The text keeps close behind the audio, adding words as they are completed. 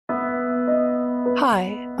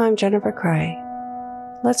Hi, I'm Jennifer Cray.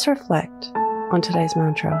 Let's reflect on today's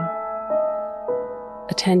mantra.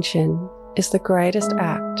 Attention is the greatest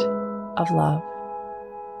act of love.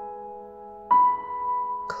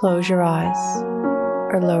 Close your eyes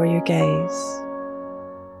or lower your gaze.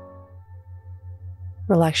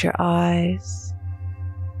 Relax your eyes,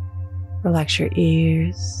 relax your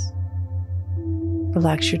ears,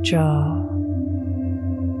 relax your jaw.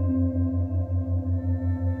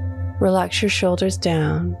 Relax your shoulders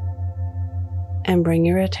down and bring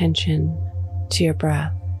your attention to your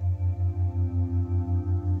breath.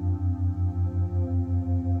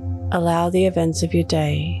 Allow the events of your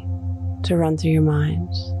day to run through your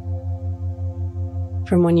mind.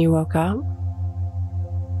 From when you woke up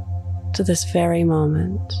to this very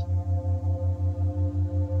moment,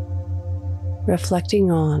 reflecting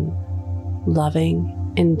on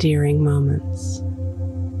loving, endearing moments.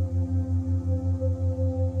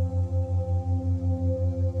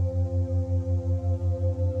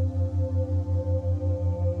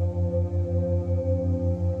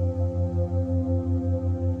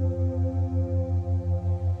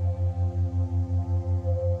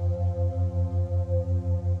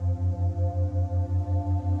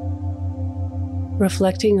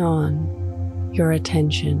 Reflecting on your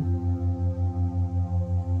attention.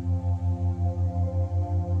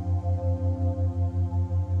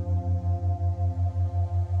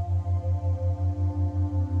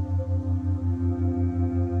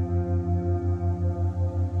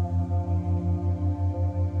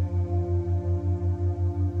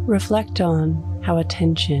 Reflect on how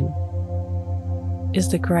attention is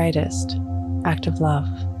the greatest act of love.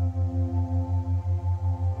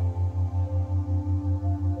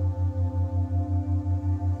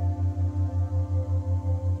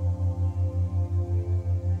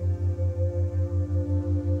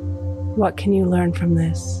 What can you learn from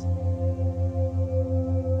this?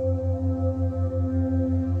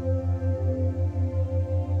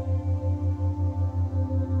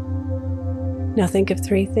 Now think of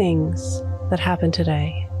 3 things that happened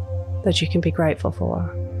today that you can be grateful for.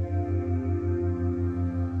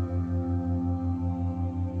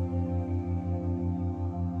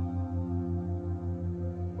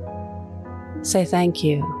 Say thank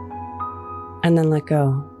you, and then let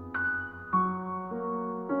go.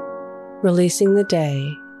 Releasing the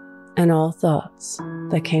day and all thoughts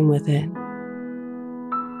that came with it.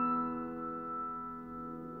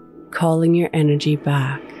 Calling your energy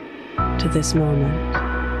back to this moment.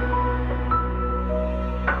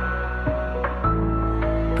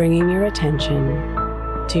 Bringing your attention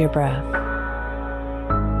to your breath.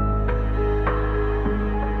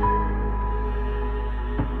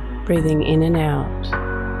 Breathing in and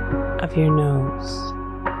out of your nose.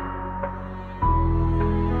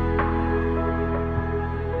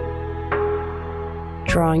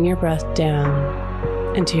 Drawing your breath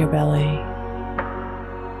down into your belly,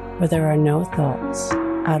 where there are no thoughts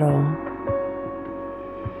at all.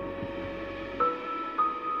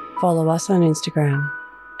 Follow us on Instagram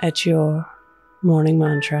at Your Morning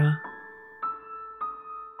Mantra.